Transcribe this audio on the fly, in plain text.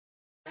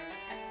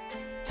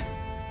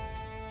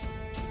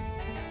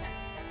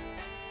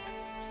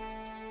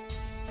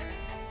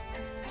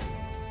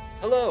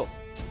Hello,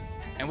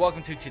 and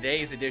welcome to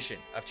today's edition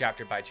of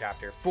Chapter by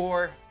Chapter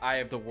for Eye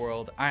of the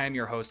World. I am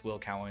your host, Will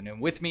Cowan, and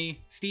with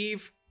me,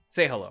 Steve.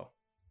 Say hello.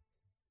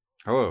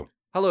 Hello.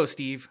 Hello,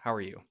 Steve. How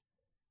are you?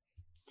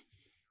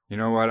 You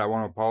know what? I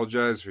want to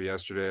apologize for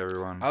yesterday,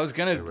 everyone. I was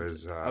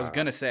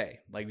gonna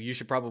say, like, you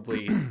should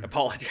probably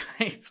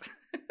apologize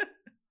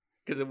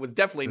because it was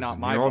definitely not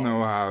my fault. You all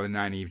know how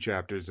 9 Eve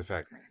chapters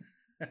affect me,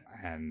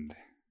 and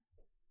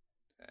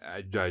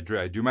I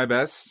do my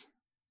best,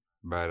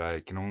 but I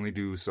can only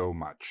do so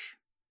much.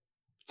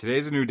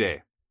 Today's a new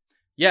day.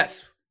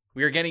 Yes,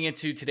 we are getting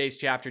into today's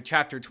chapter,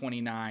 chapter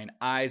 29,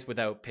 Eyes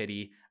Without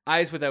Pity.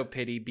 Eyes Without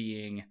Pity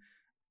being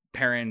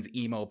Perrin's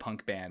emo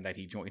punk band that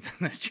he joins in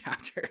this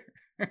chapter.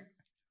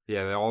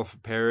 Yeah, they all,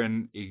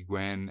 Perrin,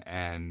 Egwene,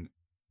 and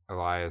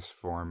Elias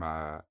form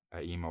a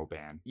emo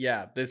band.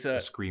 Yeah, this a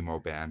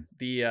screamo band.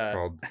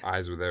 Called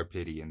Eyes Without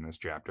Pity in this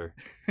chapter.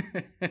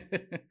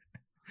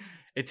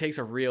 It takes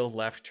a real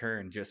left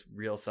turn just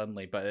real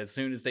suddenly, but as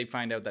soon as they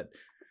find out that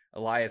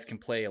Elias can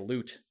play a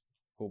lute,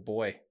 oh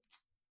boy,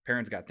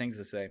 Perrin's got things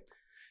to say.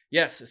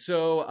 Yes,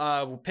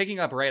 so picking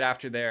up right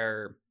after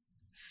their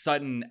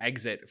sudden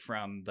exit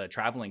from the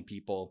traveling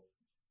people,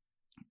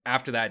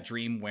 after that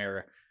dream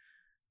where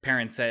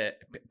Perrin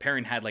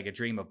had like a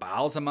dream of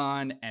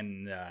Baalzamon,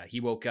 and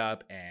he woke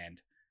up,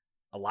 and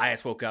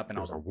Elias woke up, and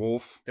there was a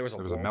wolf. There was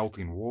a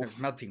melting wolf. There was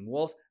melting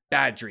wolves.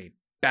 Bad dream.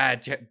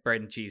 Bad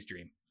bread and cheese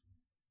dream.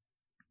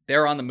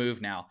 They're on the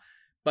move now,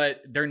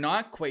 but they're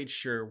not quite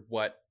sure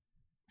what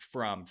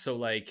from. So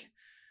like,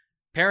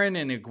 Perrin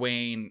and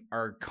Egwene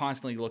are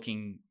constantly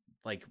looking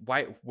like,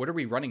 why? What are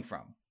we running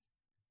from?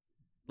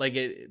 Like,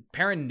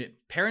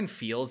 Perrin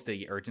feels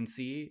the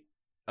urgency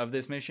of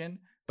this mission,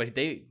 but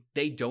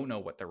they don't know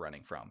what they're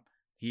running from.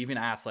 He even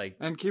asks, like,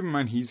 and keep in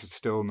mind, he's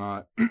still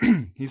not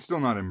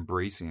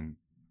embracing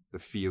the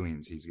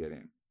feelings he's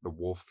getting, the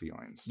wolf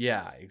feelings.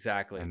 Yeah,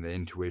 exactly. And the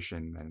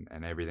intuition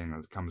and everything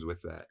that comes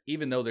with that.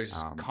 Even though there's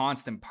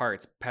constant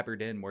parts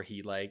peppered in where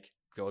he like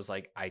goes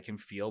like, I can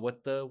feel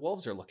what the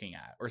wolves are looking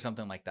at, or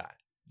something like that.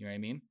 You know what I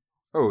mean?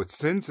 Oh,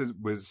 since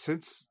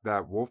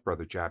that Wolf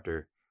Brother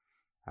chapter,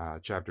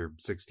 chapter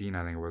 16,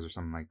 I think it was, or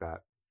something like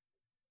that.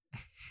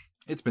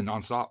 It's been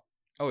nonstop.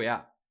 Oh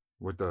yeah.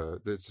 With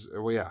Perrin's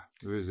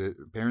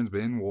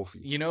been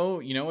wolfy. You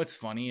know what's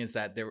funny is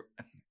that there,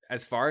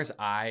 as far as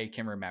I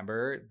can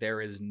remember,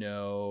 there is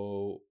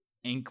no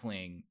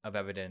inkling of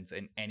evidence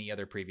in any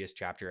other previous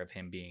chapter of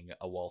him being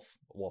a wolf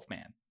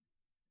man.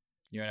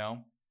 You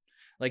know?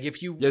 Like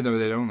if you... Yeah, no,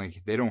 they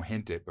don't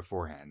hint it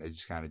beforehand. They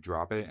just kind of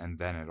drop it, and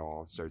then it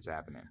all starts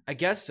happening. I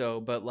guess so,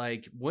 but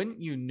like,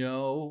 wouldn't you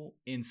know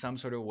in some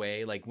sort of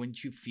way, like,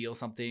 wouldn't you feel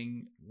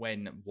something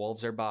when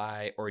wolves are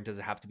by, or does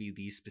it have to be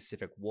these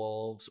specific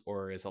wolves,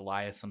 or is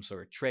Elias some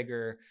sort of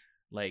trigger?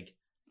 Like,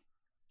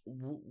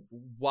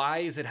 why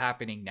is it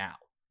happening now,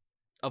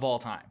 of all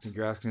times? I think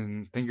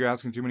you're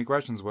asking too many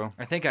questions, Will.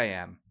 I think I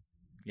am.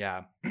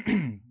 Yeah.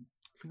 Could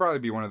probably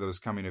be one of those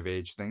coming of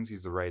age things.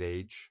 He's the right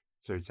age.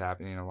 Starts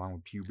happening along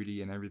with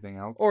puberty and everything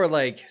else, or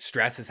like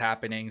stress is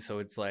happening, so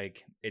it's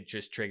like it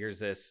just triggers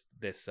this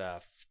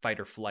fight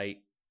or flight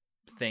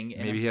thing.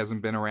 Maybe he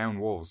hasn't been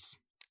around wolves.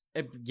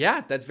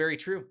 Yeah, that's very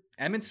true.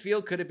 Emmons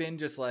Field could have been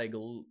just like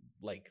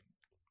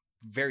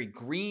very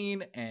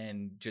green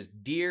and just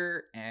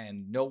deer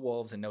and no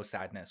wolves and no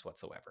sadness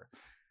whatsoever.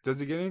 Does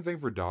he get anything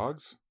for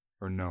dogs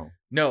or no?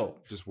 No,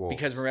 just wolves.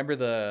 Because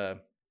remember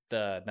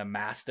the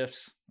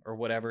mastiffs or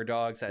whatever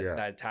dogs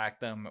that attack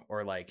them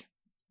or like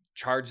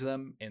charge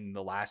them in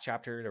the last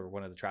chapter or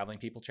one of the traveling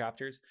people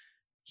chapters.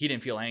 He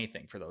didn't feel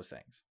anything for those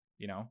things.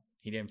 You know,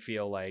 he didn't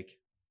feel like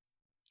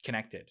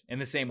connected in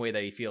the same way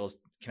that he feels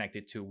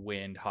connected to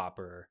Wind,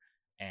 Hopper,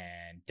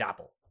 and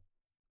Dapple.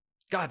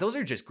 God, those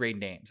are just great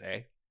names,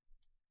 eh?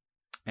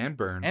 And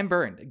Burn.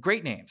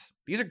 Great names.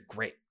 These are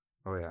great.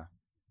 Oh yeah.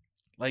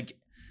 Like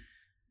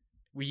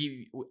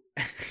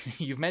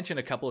you've mentioned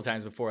a couple of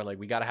times before, like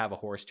we got to have a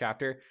horse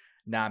chapter.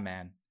 Nah,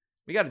 man.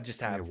 We got to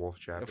just have a wolf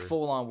chapter. A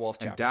full-on wolf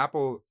chapter.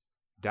 And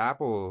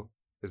Dapple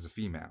is a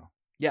female.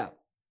 Yeah.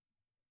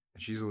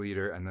 And she's a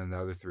leader, and then the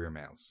other three are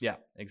males. Yeah,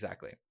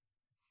 exactly.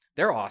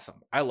 They're awesome.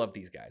 I love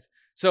these guys.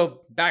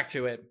 So back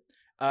to it.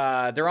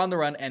 They're on the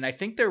run, and I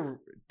think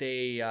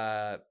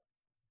they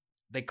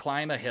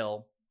climb a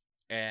hill,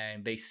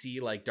 and they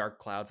see like dark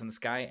clouds in the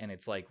sky, and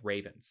it's like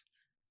ravens,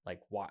 like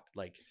what,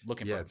 like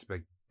looking. Yeah, it's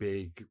like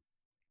big,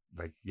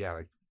 like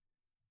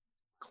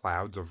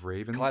clouds of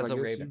ravens. Clouds I of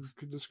guess ravens. You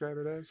could describe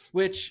it as.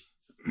 Which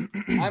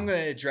I'm going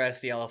to address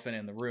the elephant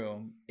in the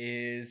room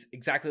is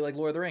exactly like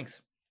Lord of the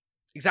Rings.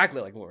 Exactly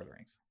like Lord of the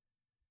Rings.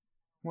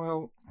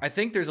 Well, I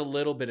think there's a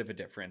little bit of a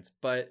difference,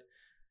 but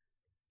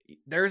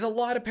there's a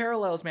lot of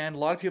parallels, man. A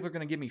lot of people are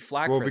going to give me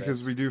flack for this. Well,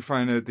 because we do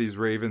find out these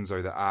ravens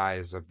are the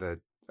eyes of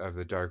the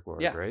Dark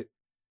Lord, right?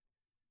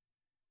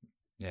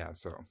 Yeah,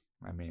 so,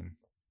 I mean,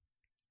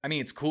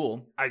 it's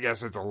cool. I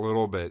guess it's a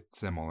little bit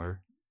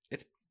similar.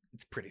 It's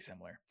pretty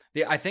similar.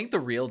 I think the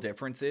real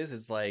difference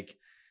is like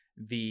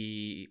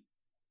the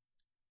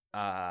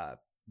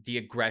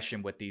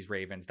aggression with these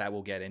ravens that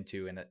we'll get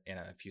into in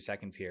a few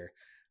seconds here.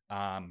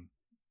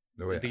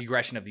 Oh, yeah. the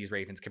aggression of these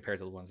ravens compared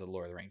to the ones of the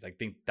Lord of the Rings. I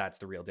think that's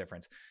the real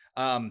difference.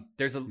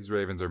 These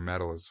ravens are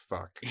metal as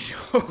fuck.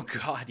 Oh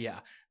God, yeah.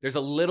 There's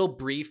a little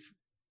brief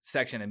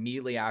section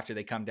immediately after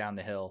they come down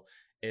the hill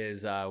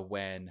is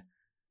when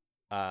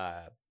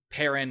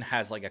Perrin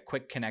has like a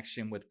quick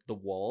connection with the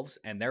wolves,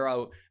 and they're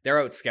out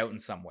scouting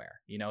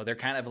somewhere. You know, they're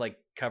kind of like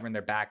covering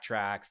their back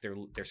tracks.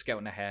 They're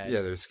scouting ahead.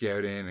 Yeah, they're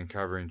scouting and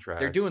covering tracks.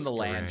 They're doing the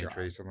land job.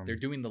 They're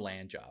doing the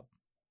land job.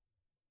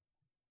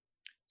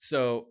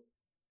 So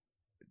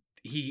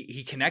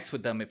he connects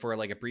with them for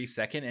like a brief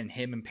second, and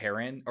him and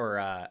Perrin,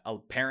 or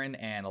Perrin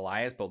and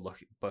Elias both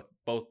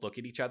look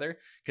at each other,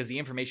 because the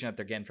information that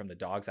they're getting from the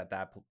dogs at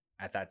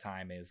that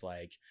time is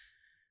like,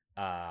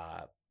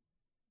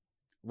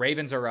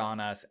 ravens are on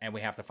us, and we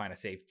have to find a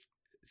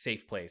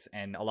safe place.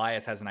 And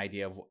Elias has an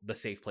idea of the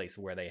safe place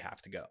where they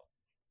have to go.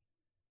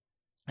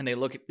 And they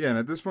look at and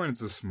at this point,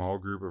 it's a small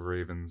group of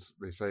ravens.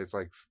 They say it's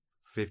like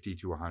 50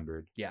 to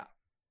 100. Yeah,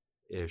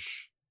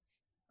 ish.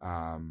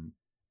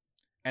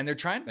 And they're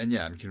trying, and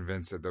I'm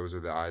convinced that those are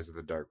the eyes of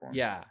the Dark One.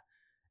 Yeah,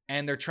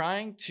 and they're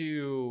trying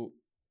to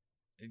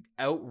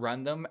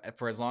outrun them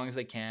for as long as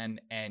they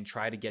can and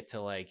try to get to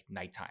like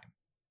nighttime,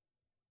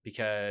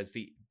 because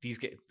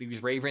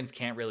these ravens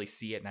can't really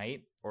see at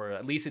night, or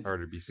at least it's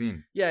harder to be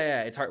seen.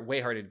 Yeah, it's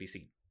way harder to be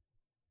seen.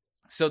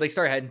 So they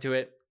start heading to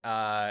it,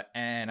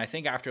 and I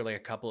think after like a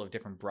couple of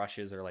different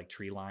brushes or like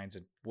tree lines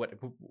and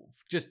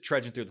just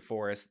trudging through the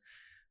forest,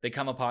 they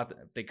come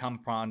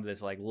upon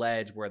this like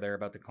ledge where they're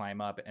about to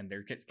climb up, and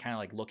they're kind of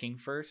like looking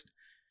first,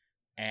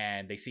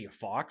 and they see a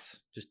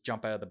fox just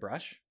jump out of the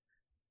brush,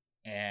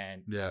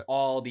 and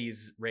all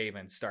these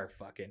ravens start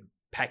fucking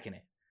pecking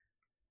it.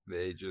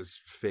 They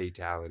just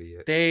fatality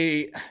it.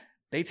 They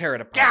tear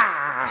it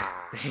apart.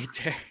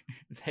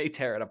 They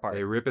tear it apart.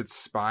 They rip its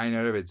spine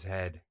out of its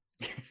head,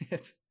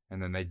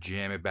 and then they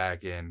jam it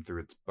back in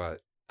through its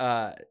butt.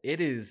 It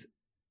is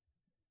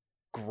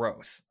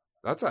gross.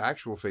 That's an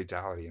actual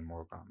fatality in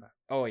Mortal Kombat.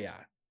 Oh yeah,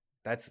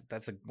 that's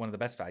one of the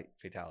best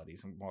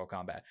fatalities in Mortal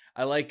Kombat.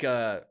 I like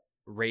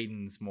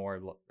Raiden's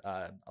more.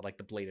 I like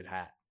the bladed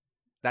hat.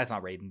 That's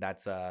not Raiden.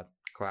 That's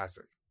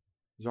classic.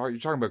 You're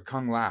talking about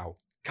Kung Lao.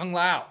 Kung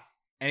Lao.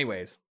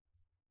 Anyways,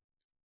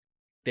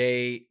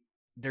 they're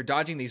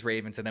dodging these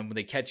ravens, and then when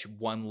they catch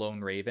one lone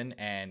raven,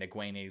 and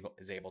Egwene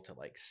is able to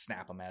like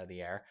snap him out of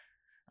the air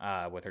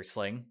with her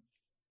sling.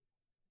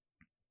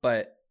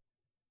 But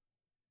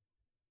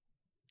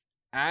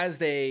as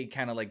they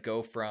kind of like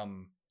go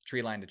from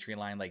tree line to tree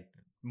line, like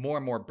more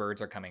and more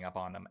birds are coming up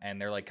on them, and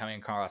they're like coming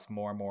across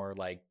more and more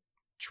like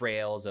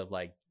trails of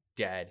like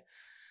dead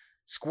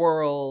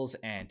squirrels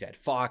and dead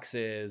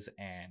foxes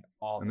and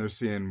all. And they're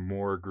seeing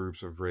more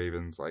groups of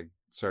ravens, like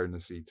starting to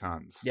see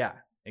tons. Yeah,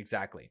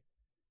 exactly.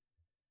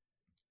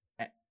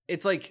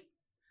 It's like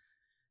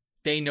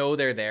they know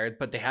they're there,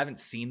 but they haven't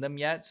seen them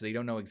yet, so they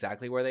don't know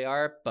exactly where they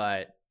are.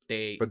 But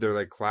they're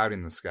like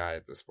clouding the sky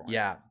at this point.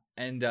 Yeah.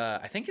 And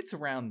I think it's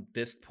around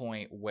this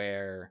point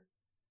where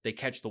they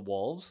catch the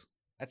wolves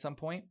at some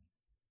point.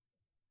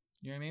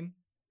 You know what I mean?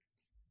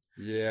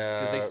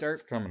 Yeah, because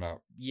it's coming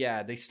up.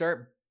 Yeah, they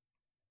start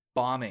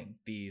bombing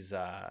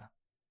the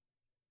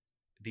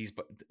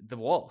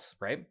wolves,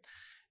 right?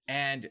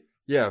 And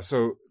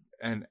so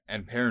and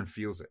Perrin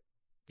feels it.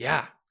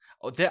 Yeah.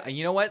 Oh,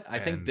 you know what? I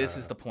think this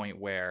is the point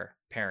where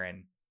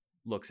Perrin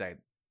looks at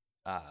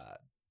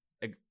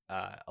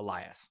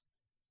Elias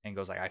and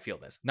goes like, I feel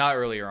this. Not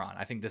earlier on.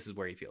 I think this is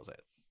where he feels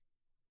it.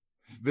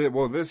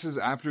 This is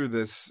after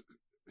this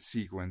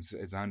sequence.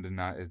 It's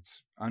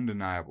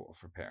undeniable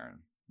for Perrin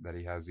that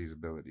he has these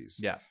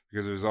abilities. Yeah.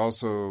 Because there's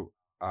also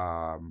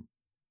a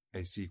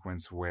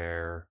sequence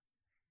where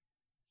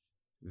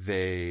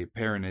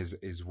Perrin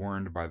is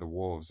warned by the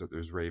wolves that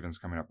there's ravens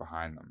coming up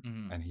behind them.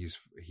 Mm-hmm. And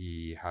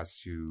he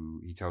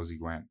tells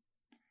Egwene.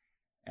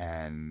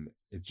 And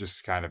it's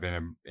just kind of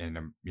in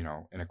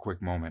a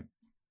quick moment.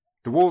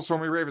 The wolves told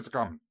me ravens are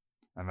coming.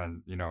 And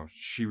then,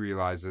 she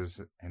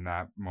realizes in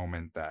that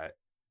moment that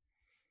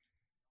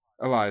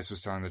Elias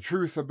was telling the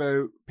truth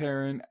about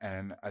Perrin,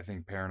 and I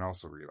think Perrin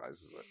also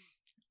realizes it.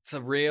 It's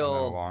a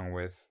real,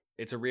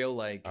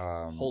 like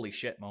holy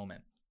shit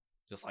moment.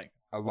 Just like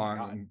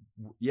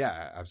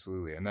yeah,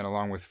 absolutely. And then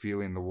along with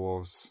feeling the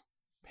wolves'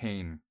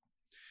 pain.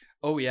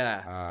 Oh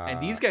yeah, and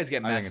these guys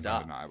get messed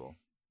up. Undeniable.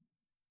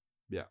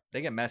 Yeah,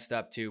 they get messed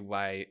up too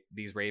by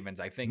these ravens.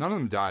 I think none of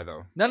them die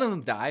though. None of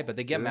them die, but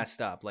they get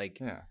messed up. Like,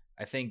 yeah.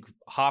 I think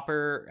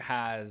Hopper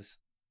has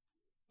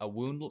a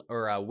wound,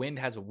 or Wind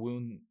has a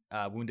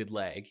wounded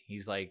leg.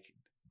 He's like,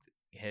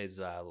 his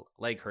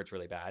leg hurts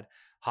really bad.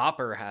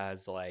 Hopper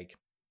has like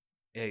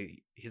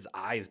his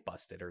eye is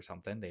busted or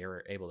something. They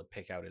were able to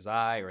pick out his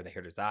eye, or they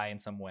hurt his eye in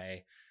some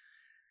way.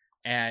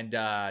 And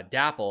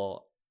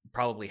Dapple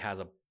probably has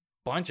a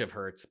bunch of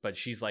hurts, but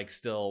she's like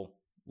still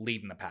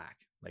leading the pack.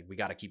 Like, we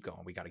got to keep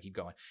going.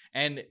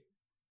 And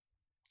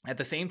at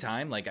the same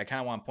time, like, I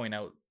kind of want to point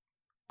out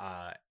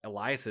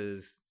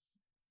Elias's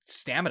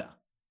stamina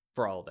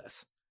for all of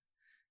this,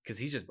 because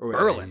he's just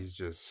burling. Yeah, he's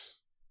just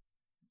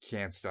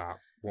can't stop,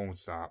 won't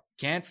stop.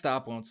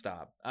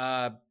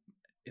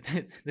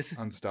 this is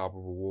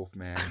Unstoppable wolf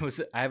man.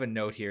 I have a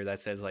note here that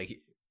says like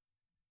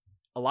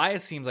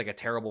Elias seems like a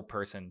terrible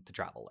person to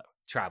travel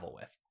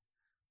with.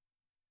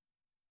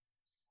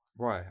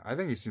 Why? I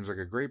think he seems like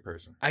a great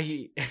person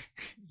To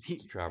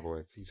to travel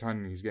with. He's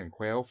hunting. He's getting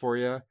quail for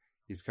you.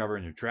 He's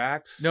covering your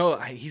tracks. no,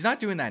 he's not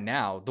doing that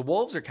now. The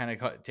wolves are kind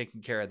of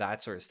taking care of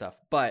that sort of stuff.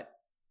 But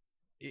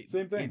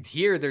Same thing.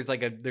 Here, there's a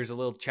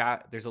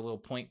little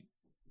point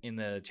in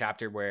the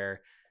chapter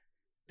where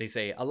they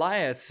say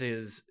Elias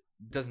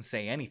doesn't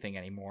say anything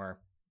anymore,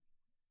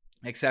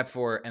 except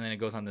for, and then it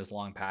goes on this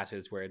long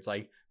passage where it's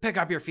like, pick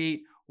up your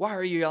feet. Why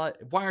aren't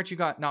you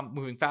not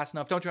moving fast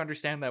enough? Don't you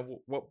understand that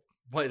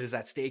what is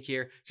at stake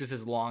here? Just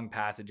this long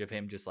passage of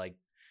him just like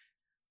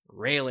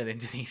railing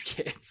into these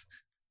kids.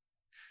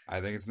 I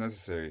think it's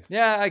necessary.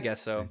 Yeah, I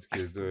guess so. These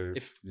kids are,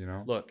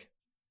 Look,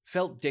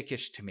 felt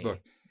dickish to me.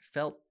 Look,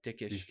 felt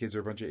dickish. These kids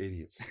are a bunch of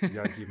idiots. You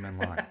gotta keep them in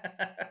line.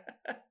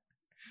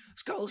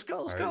 Let's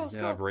go. You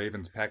have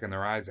ravens pecking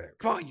their eyes out.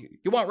 Come on,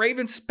 you want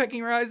ravens pecking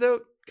your eyes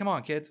out? Come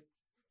on, kids.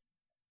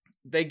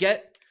 They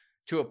get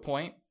to a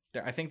point.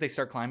 I think they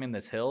start climbing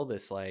this hill,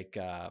 this like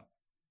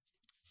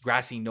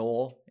grassy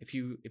knoll, if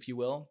you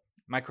will.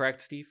 Am I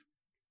correct, Steve?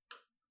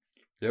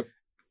 Yep.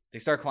 They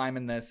start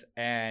climbing this,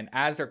 and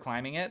as they're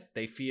climbing it,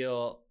 they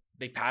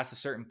pass a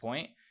certain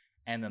point,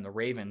 and then the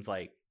ravens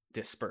like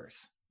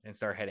disperse and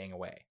start heading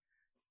away,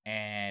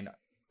 and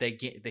they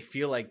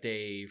feel like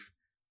they've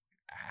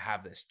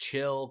have this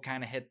chill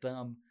kind of hit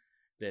them.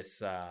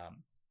 This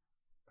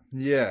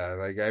yeah,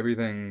 like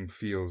everything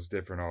feels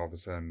different all of a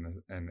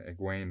sudden, and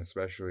Egwene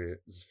especially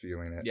is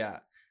feeling it. Yeah,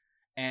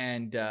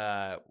 and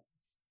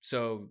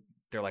so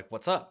they're like,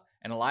 "What's up?"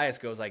 And Elias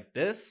goes like,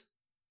 "This,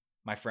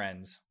 my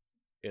friends,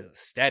 is a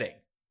steading."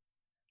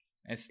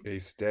 A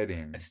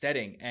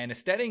steading. And a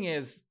steading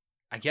is,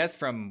 I guess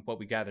from what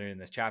we gathered in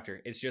this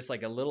chapter, it's just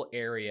like a little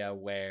area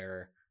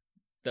where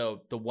the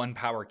one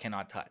power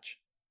cannot touch.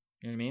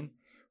 You know what I mean?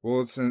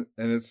 Well, it's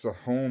the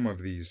home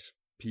of these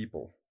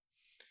people.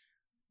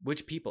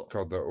 Which people?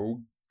 Called the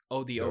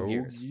the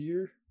Ogiers.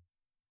 Ogier?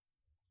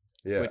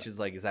 Yeah. Which is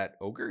like, is that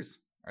ogres?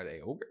 Are they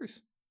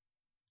ogres?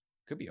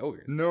 Could be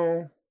ogres.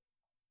 No.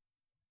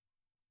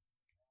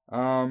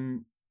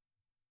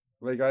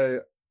 Like I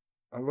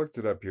looked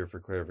it up here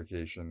for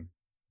clarification,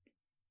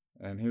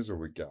 and here's what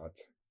we got.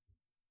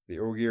 The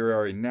Ogier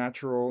are a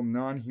natural,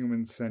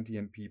 non-human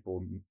sentient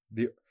people.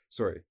 The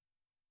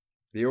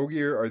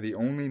Ogier are the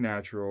only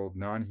natural,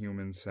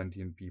 non-human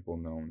sentient people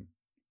known.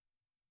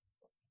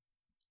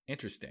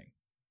 Interesting.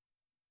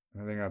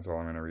 I think that's all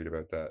I'm going to read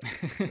about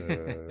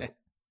that.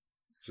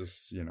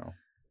 Just,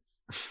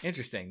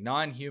 Interesting.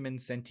 Non-human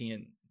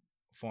sentient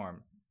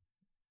form.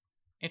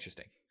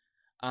 Interesting.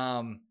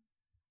 And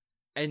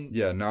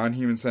yeah,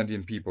 non-human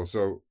sentient people.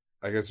 So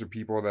I guess they're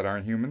people that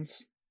aren't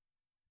humans?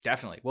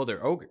 Definitely. Well,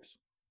 they're ogres.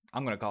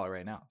 I'm going to call it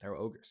right now. They're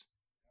ogres.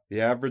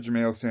 The average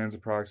male stands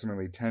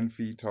approximately 10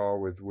 feet tall,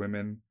 with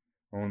women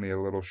only a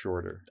little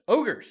shorter.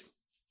 Ogres.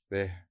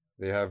 They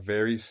have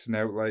very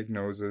snout-like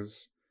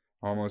noses,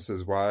 almost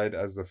as wide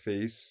as the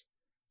face,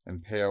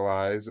 and pale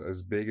eyes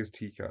as big as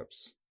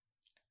teacups.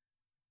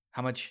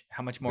 How much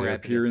more? Their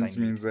appearance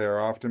means they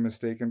are often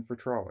mistaken for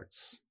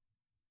Trollocs.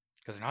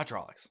 Because they're not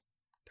Trollocs.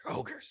 They're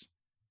ogres.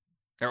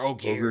 They're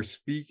Ogiers. Ogres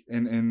speak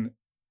in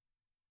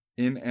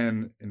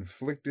an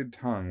inflected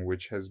tongue,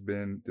 which has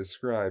been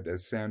described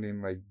as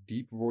sounding like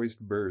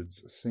deep-voiced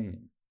birds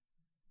singing.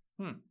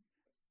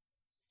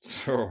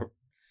 So,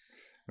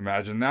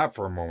 imagine that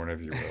for a moment,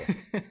 if you will.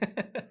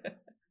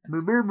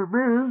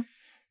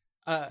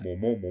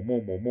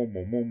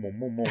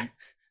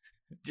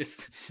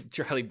 Just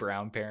Charlie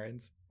Brown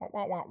parents.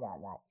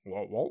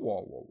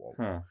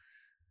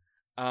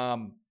 Huh.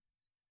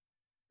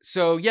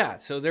 So yeah,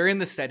 so they're in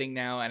the setting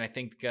now, and I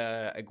think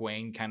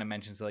Egwene kind of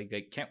mentions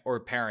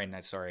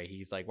Perrin. Sorry,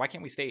 he's like, why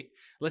can't we stay?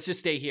 Let's just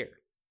stay here.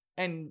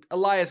 And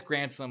Elias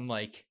grants them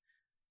like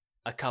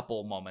a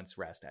couple moments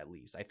rest at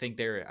least. I think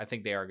they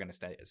are going to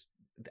stay,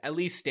 at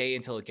least stay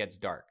until it gets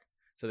dark,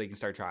 so they can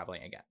start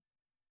traveling again.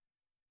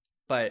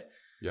 But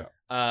yeah,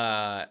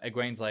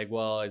 Egwene's like,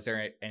 well, is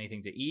there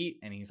anything to eat?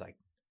 And he's like,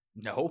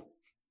 no,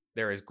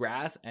 there is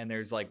grass and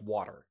there's like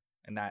water,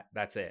 and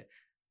that's it.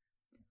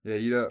 Yeah,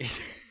 eat up.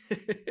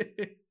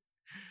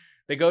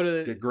 They go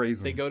to get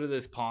grazing. They go to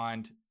this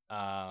pond,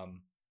 and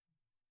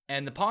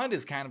the pond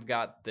has kind of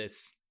got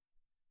this.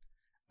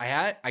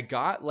 I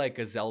got like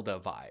a Zelda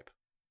vibe,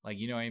 like,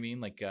 you know what I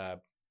mean, like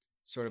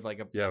sort of like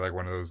like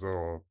one of those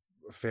little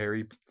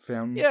fairy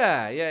fountains.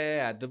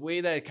 Yeah. The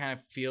way that it kind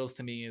of feels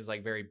to me is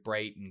like very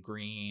bright and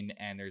green,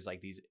 and there's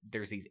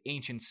these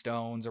ancient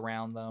stones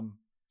around them.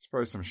 It's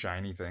probably some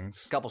shiny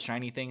things. A couple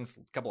shiny things,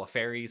 a couple of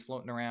fairies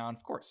floating around,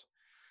 of course.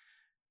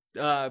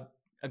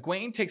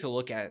 Egwene takes a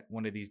look at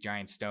one of these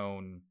giant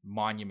stone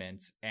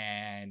monuments,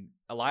 and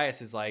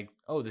Elias is like,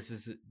 "Oh, this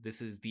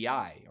is the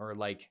eye, or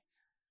like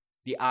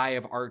the eye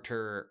of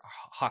Arthur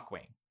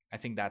Hawkwing." I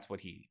think that's what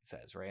he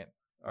says, right?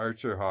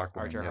 Arthur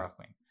Hawkwing.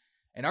 Hawkwing.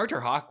 And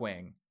Arthur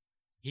Hawkwing,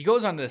 he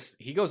goes on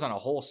a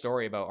whole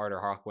story about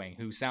Arthur Hawkwing,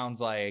 who sounds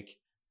like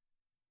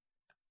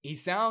he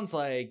sounds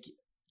like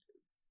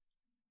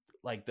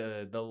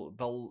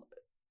the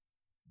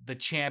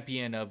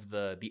champion of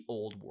the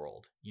old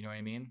world. You know what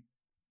I mean?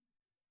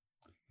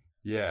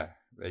 Yeah,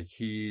 like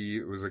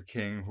he was a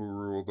king who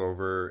ruled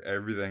over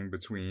everything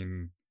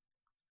between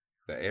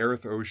the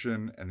Aerith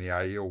Ocean and the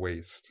Aiel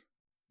Waste.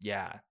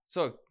 Yeah.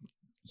 So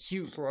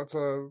huge. So that's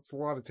a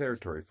lot of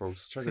territory,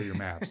 folks. Check out your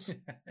maps.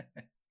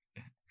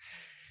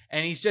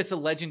 And he's just a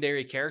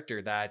legendary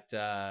character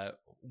that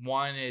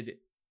wanted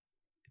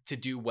to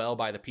do well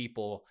by the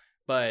people,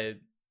 but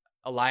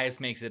Elias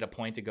makes it a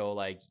point to go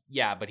like,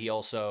 yeah, but he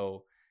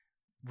also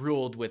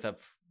ruled with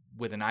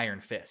an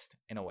iron fist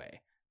in a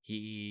way.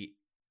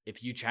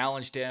 If you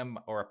challenged him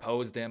or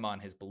opposed him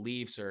on his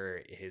beliefs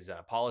or his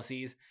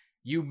policies,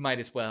 you might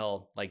as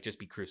well like just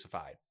be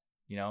crucified,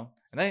 you know?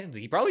 And then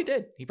he probably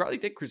did. He probably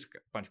did crucify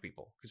a bunch of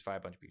people.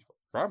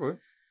 Probably.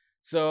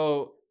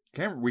 So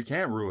We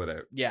can't rule it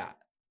out. yeah.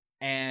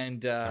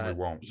 And we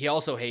won't. He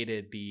also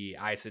hated the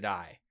Aes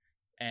Sedai.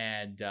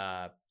 And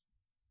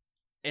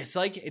it's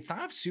like, it's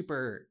not a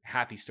super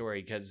happy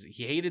story because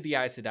he hated the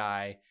Aes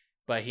Sedai,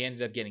 but he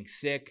ended up getting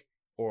sick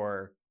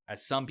or,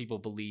 as some people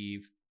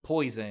believe,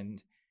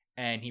 poisoned.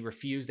 And he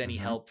refused any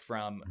help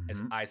from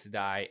his Aes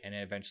Sedai and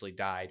eventually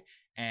died.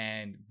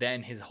 And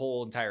then his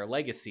whole entire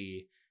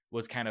legacy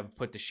was kind of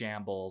put to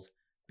shambles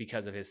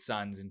because of his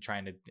sons and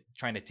trying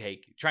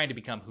to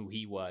become who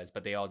he was,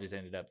 but they all just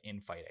ended up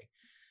infighting.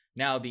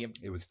 Now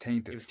it was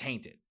tainted. It was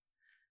tainted.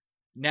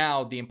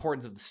 Now the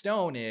importance of the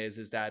stone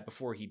is that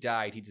before he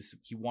died,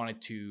 he wanted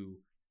to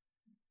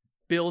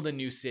build a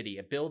new city,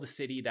 build a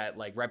city that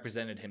like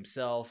represented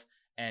himself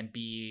and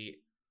be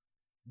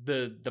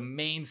the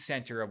main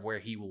center of where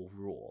he will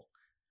rule.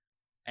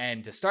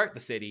 And to start the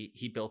city,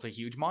 he built a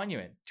huge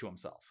monument to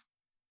himself.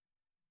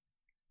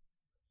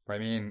 I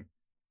mean,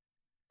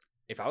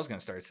 if I was going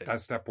to start a city,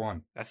 that's step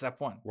one.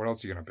 What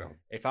else are you going to build?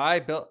 If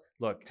I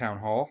look, Town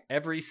Hall.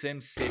 Every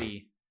Sim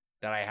City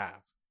that I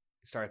have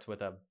starts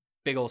with a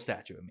big old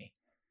statue of me.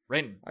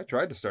 Right. I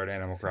tried to start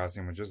Animal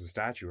Crossing with just a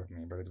statue of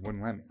me, but it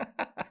wouldn't let me.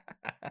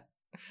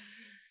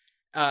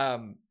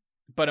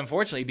 But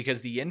unfortunately,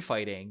 because the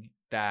infighting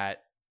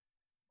that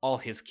all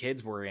his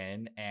kids were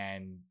in,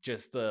 and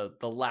just the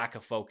lack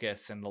of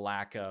focus and the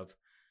lack of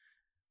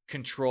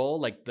control,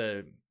 like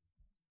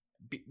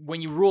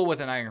when you rule with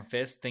an iron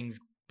fist, things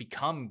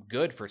become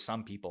good for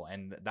some people,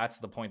 and that's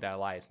the point that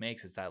Elias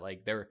makes, is that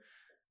like the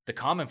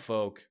common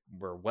folk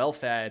were well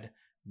fed,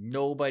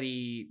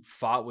 nobody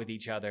fought with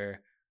each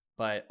other,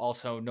 but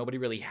also nobody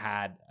really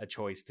had a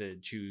choice to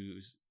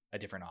choose a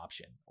different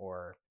option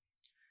or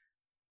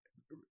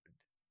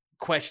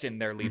question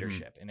their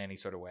leadership in any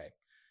sort of way.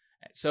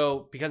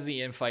 So because of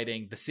the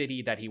infighting, the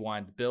city that he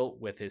wanted built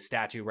with his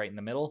statue right in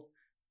the middle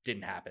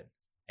didn't happen.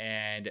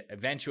 And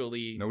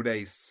eventually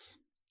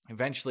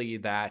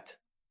that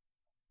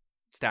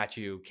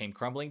statue came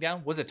crumbling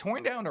down. Was it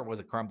torn down or was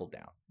it crumbled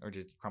down, or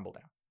just crumbled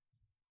down?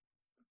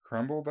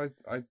 Crumbled, I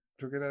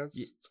took it as.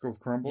 It's called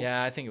crumbled.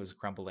 Yeah, I think it was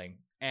crumbling.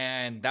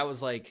 And that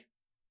was like,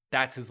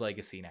 that's his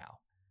legacy now.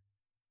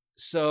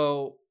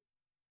 So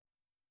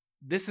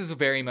this is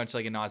very much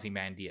like an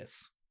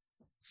Ozymandias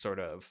sort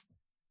of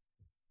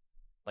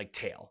like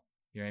tale.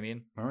 You know what I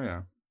mean? Oh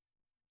yeah.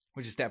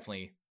 Which is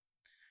definitely,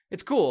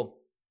 it's cool.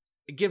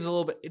 It gives a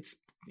little bit,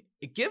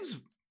 it gives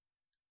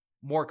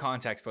more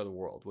context for the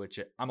world, which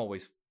I'm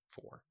always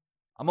for.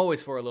 I'm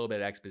always for a little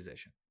bit of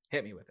exposition.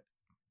 Hit me with it.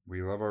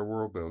 We love our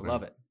world building.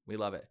 We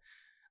love it.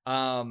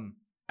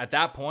 At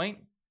that point,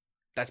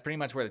 that's pretty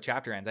much where the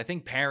chapter ends. I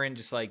think Perrin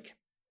just like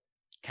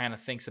kind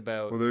of thinks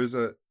about. Well, there's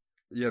a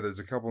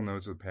couple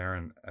notes with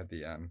Perrin at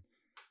the end,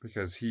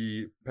 because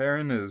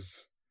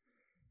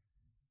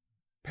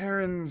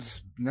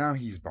Perrin's now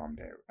he's bummed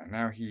out, and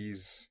now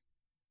he's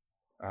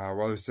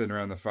while they're sitting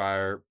around the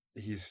fire,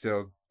 he's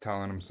still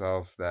telling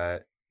himself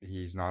that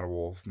he's not a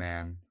wolf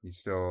man. He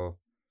still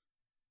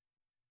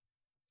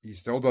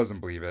doesn't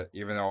believe it,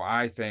 even though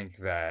I think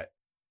that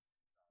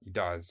he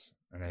does,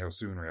 and he'll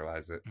soon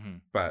realize it. Mm-hmm.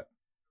 But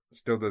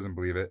still doesn't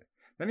believe it.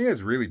 Then he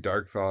has really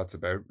dark thoughts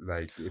about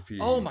like if he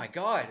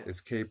is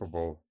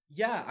capable.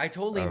 Yeah, I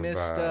totally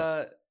missed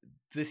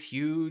this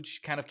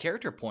huge kind of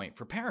character point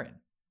for Perrin.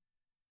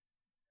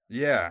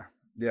 Yeah,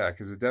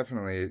 because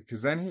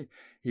then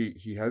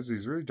he has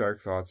these really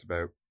dark thoughts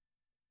about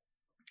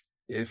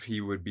if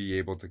he would be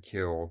able to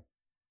kill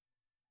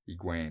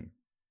Egwene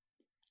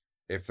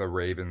if the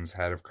ravens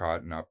had have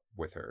caught up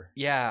with her.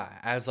 Yeah,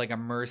 as like a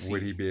mercy.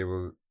 Would he be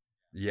able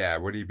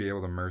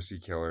to mercy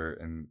kill her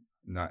and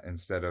not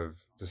instead of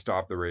to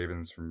stop the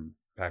ravens from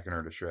packing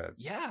her to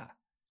shreds? Yeah,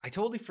 I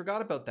totally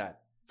forgot about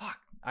that. Fuck,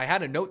 I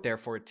had a note there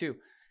for it too.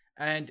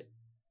 And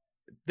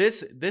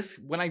this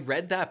when I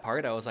read that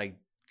part, I was like,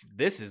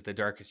 this is the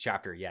darkest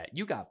chapter yet.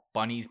 You got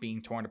bunnies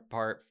being torn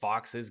apart,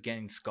 foxes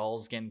getting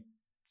skulls getting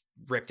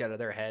ripped out of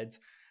their heads,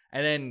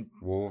 and then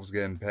wolves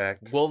getting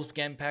pecked,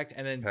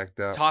 and then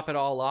top it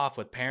all off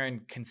with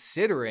Perrin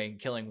considering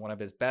killing one of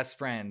his best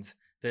friends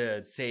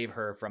to save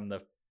her from the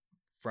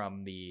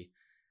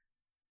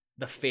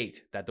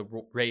fate that the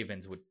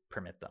ravens would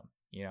permit them,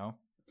 you know?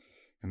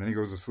 And then he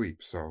goes to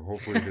sleep. So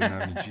hopefully he didn't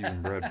have any cheese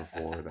and bread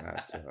before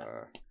that.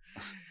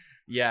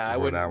 Yeah, I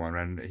before would. that one.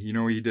 And he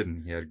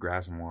didn't. He had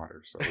grass and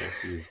water. So we'll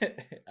see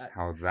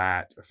how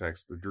that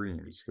affects the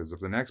dreams. Because if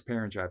the next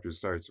parent chapter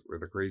starts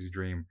with a crazy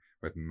dream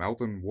with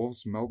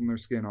wolves melting their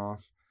skin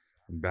off,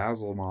 and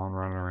Basilmon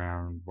running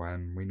around,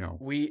 when we know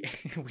we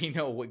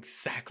know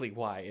exactly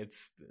why.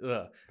 It's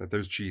that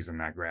there's cheese in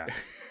that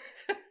grass.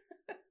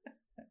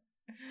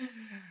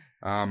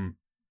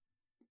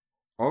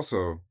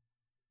 Also,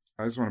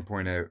 I just want to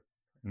point out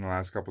in the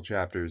last couple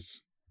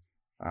chapters,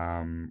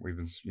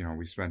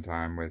 we spent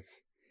time with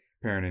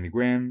Perrin and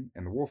Egwene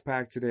and the Wolf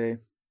Pack today.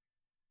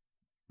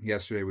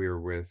 Yesterday we were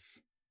with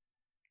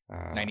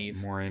Nynaeve,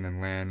 Moiraine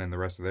and Lan and the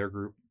rest of their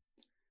group,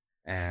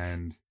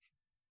 and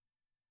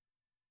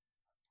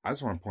I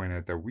just want to point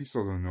out that we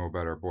still don't know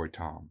about our boy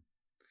Tom.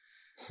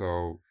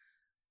 So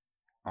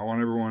I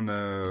want everyone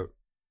to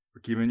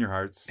keep it in your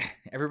hearts.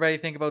 Everybody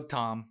think about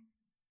Tom.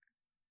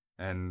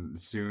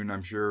 And soon,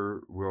 I'm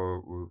sure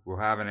we'll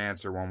have an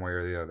answer one way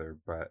or the other.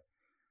 But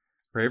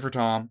pray for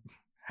Tom.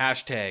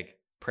 Hashtag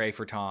pray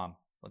for Tom.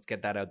 Let's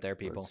get that out there,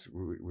 people.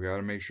 We got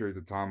to make sure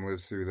that Tom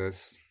lives through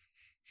this.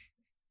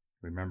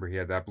 Remember, he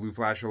had that blue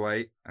flash of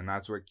light, and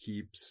that's what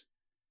keeps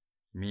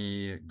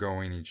me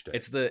going each day.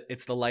 It's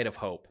the light of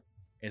hope.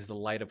 It's the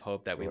light of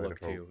hope that we look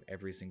to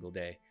every single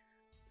day.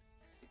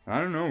 I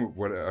don't know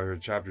what our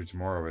chapter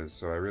tomorrow is,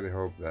 so I really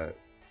hope that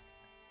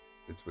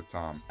it's with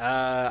Tom.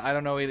 I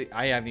don't know.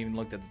 I haven't even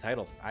looked at the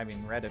title. I haven't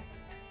even read it.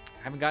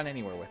 I haven't gotten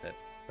anywhere with it.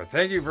 But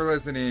thank you for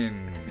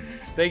listening.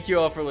 Thank you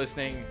all for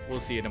listening. We'll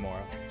see you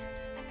tomorrow.